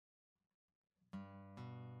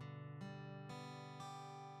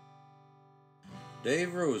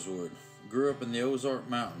Dave Rosewood grew up in the Ozark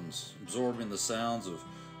Mountains, absorbing the sounds of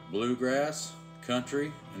bluegrass,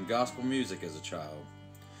 country, and gospel music as a child.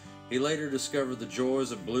 He later discovered the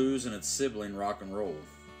joys of blues and its sibling rock and roll.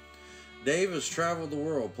 Dave has traveled the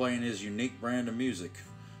world playing his unique brand of music,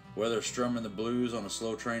 whether strumming the blues on a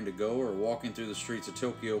slow train to go or walking through the streets of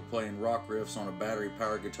Tokyo playing rock riffs on a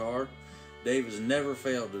battery-powered guitar. Dave has never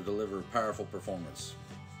failed to deliver a powerful performance.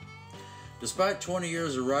 Despite 20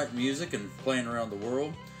 years of writing music and playing around the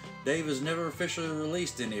world, Dave has never officially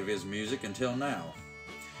released any of his music until now.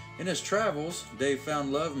 In his travels, Dave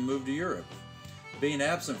found love and moved to Europe. Being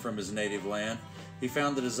absent from his native land, he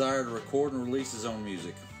found the desire to record and release his own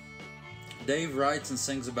music. Dave writes and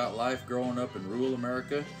sings about life growing up in rural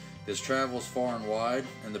America, his travels far and wide,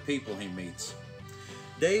 and the people he meets.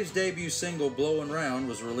 Dave's debut single, Blowin' Round,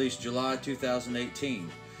 was released July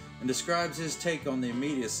 2018 and describes his take on the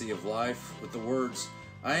immediacy of life with the words,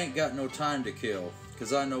 "I ain't got no time to kill,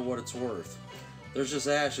 'cause I know what it's worth. There's just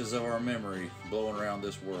ashes of our memory blowing around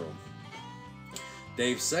this world."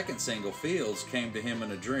 Dave's second single, Fields, came to him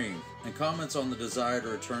in a dream and comments on the desire to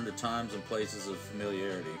return to times and places of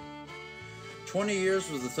familiarity. 20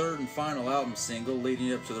 Years was the third and final album single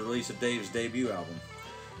leading up to the release of Dave's debut album.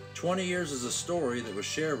 20 Years is a story that was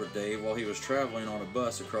shared with Dave while he was traveling on a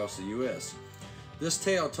bus across the U.S. This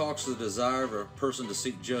tale talks to the desire of a person to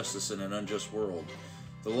seek justice in an unjust world.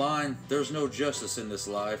 The line, "There's no justice in this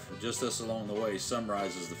life, just us along the way,"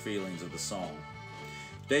 summarizes the feelings of the song.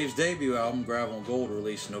 Dave's debut album, Gravel and Gold,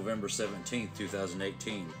 released November 17,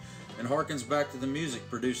 2018, and harkens back to the music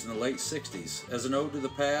produced in the late 60s as an ode to the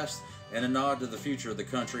past and a nod to the future of the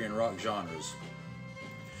country and rock genres.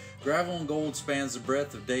 Gravel and Gold spans the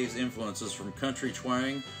breadth of Dave's influences from country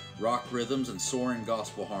twang, rock rhythms, and soaring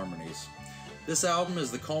gospel harmonies. This album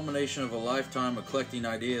is the culmination of a lifetime of collecting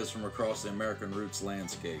ideas from across the American roots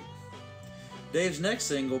landscape. Dave's next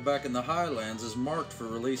single, Back in the Highlands, is marked for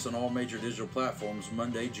release on all major digital platforms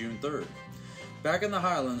Monday, June 3rd. Back in the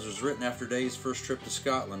Highlands was written after Dave's first trip to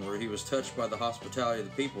Scotland, where he was touched by the hospitality of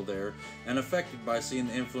the people there and affected by seeing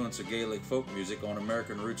the influence of Gaelic folk music on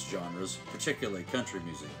American roots genres, particularly country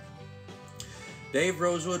music. Dave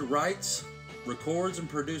Rosewood writes, records, and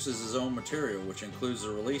produces his own material, which includes the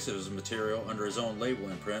release of his material under his own label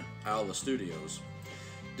imprint, Owla Studios.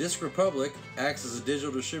 Disc Republic acts as a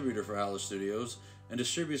digital distributor for Owla Studios and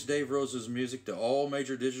distributes Dave Rosewood's music to all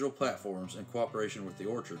major digital platforms in cooperation with The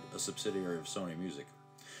Orchard, a subsidiary of Sony Music.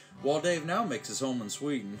 While Dave now makes his home in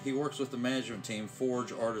Sweden, he works with the management team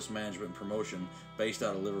Forge Artist Management and Promotion based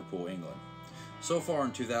out of Liverpool, England. So far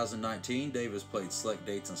in 2019, Dave has played select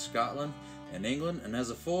dates in Scotland and England and has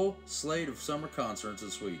a full slate of summer concerts in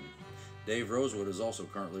Sweden. Dave Rosewood is also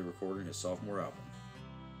currently recording his sophomore album.